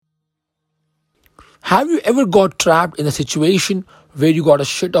Have you ever got trapped in a situation where you got a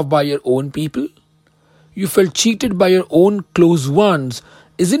shit off by your own people? You felt cheated by your own close ones.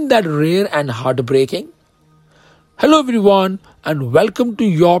 Isn't that rare and heartbreaking? Hello everyone and welcome to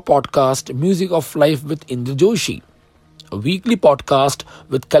your podcast Music of Life with Indra Joshi, a weekly podcast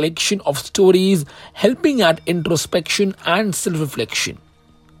with collection of stories helping at introspection and self-reflection.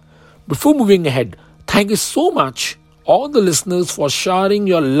 Before moving ahead, thank you so much all the listeners for sharing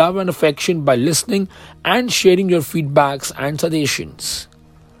your love and affection by listening and sharing your feedbacks and suggestions.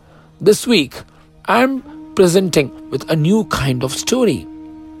 This week, I am presenting with a new kind of story.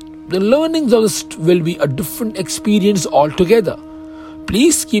 The learnings of this will be a different experience altogether.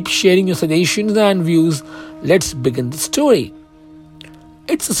 Please keep sharing your suggestions and views. Let's begin the story.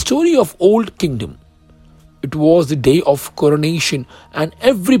 It's a story of Old Kingdom. It was the day of coronation and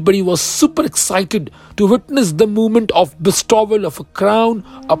everybody was super excited to witness the moment of bestowal of a crown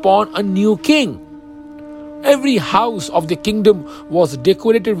upon a new king. Every house of the kingdom was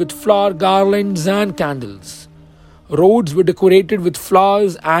decorated with flower garlands and candles. Roads were decorated with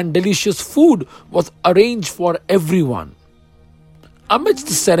flowers and delicious food was arranged for everyone. Amidst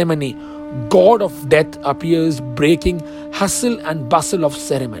the ceremony, God of Death appears, breaking hustle and bustle of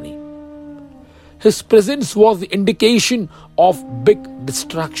ceremony. His presence was the indication of big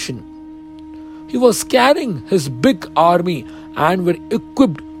destruction. He was carrying his big army and were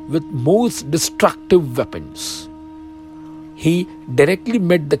equipped with most destructive weapons. He directly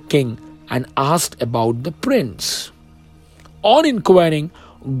met the king and asked about the prince. On inquiring,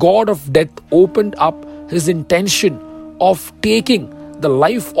 God of Death opened up his intention of taking the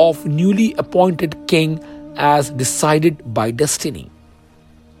life of newly appointed king as decided by destiny.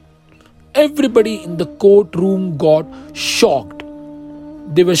 Everybody in the courtroom got shocked.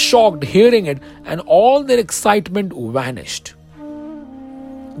 They were shocked hearing it and all their excitement vanished.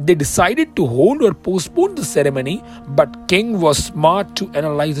 They decided to hold or postpone the ceremony, but King was smart to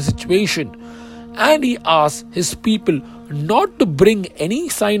analyze the situation and he asked his people not to bring any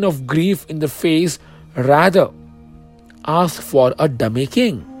sign of grief in the face, rather ask for a dummy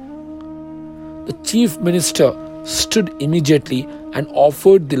king. The chief minister stood immediately and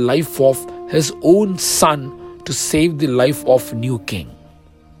offered the life of his own son to save the life of new king.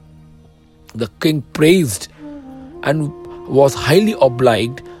 The king praised and was highly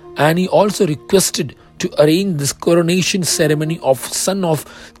obliged, and he also requested to arrange this coronation ceremony of son of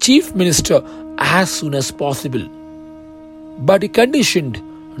chief minister as soon as possible. But he conditioned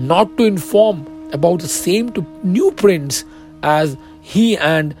not to inform about the same to new prince, as he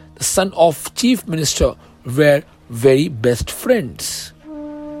and the son of chief minister were very best friends.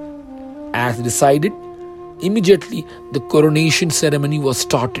 As decided, immediately the coronation ceremony was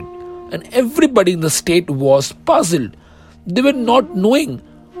started and everybody in the state was puzzled. They were not knowing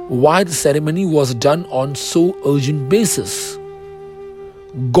why the ceremony was done on so urgent basis.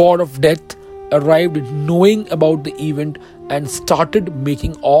 God of Death arrived knowing about the event and started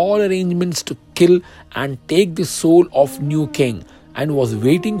making all arrangements to kill and take the soul of new king, and was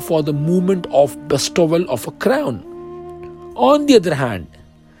waiting for the moment of bestowal of a crown. On the other hand,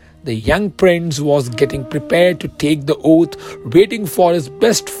 the young prince was getting prepared to take the oath, waiting for his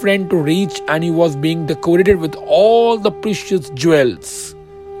best friend to reach, and he was being decorated with all the precious jewels.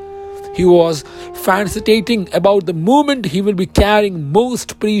 He was fantasizing about the moment he will be carrying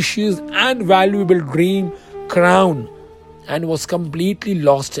most precious and valuable dream crown, and was completely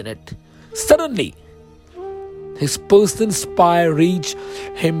lost in it. Suddenly, his personal spy reached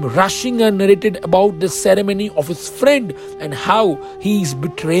him, rushing and narrated about the ceremony of his friend and how he is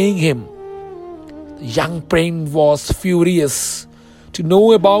betraying him. The young prince was furious to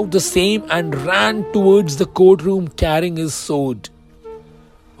know about the same and ran towards the courtroom carrying his sword.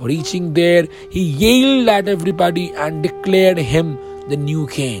 Reaching there, he yelled at everybody and declared him the new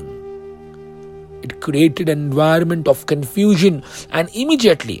king. It created an environment of confusion, and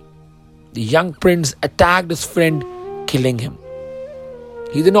immediately the young prince attacked his friend, killing him.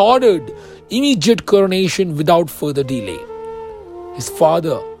 He then ordered immediate coronation without further delay. His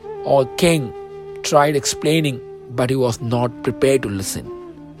father, or king, tried explaining, but he was not prepared to listen.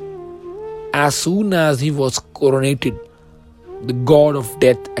 As soon as he was coronated, the God of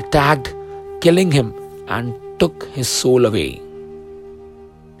Death attacked, killing him and took his soul away.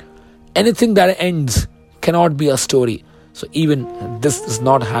 Anything that ends cannot be a story. So even this does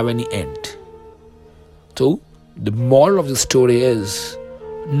not have any end. So the moral of the story is,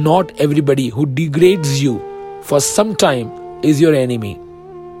 not everybody who degrades you for some time is your enemy.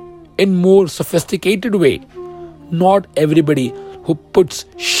 In more sophisticated way, not everybody who puts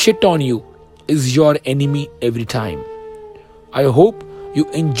shit on you is your enemy every time. I hope you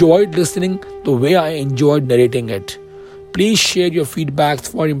enjoyed listening the way I enjoyed narrating it. Please share your feedbacks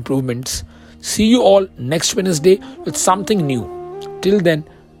for improvements. See you all next Wednesday with something new. Till then,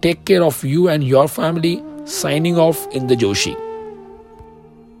 take care of you and your family. Signing off in the Joshi.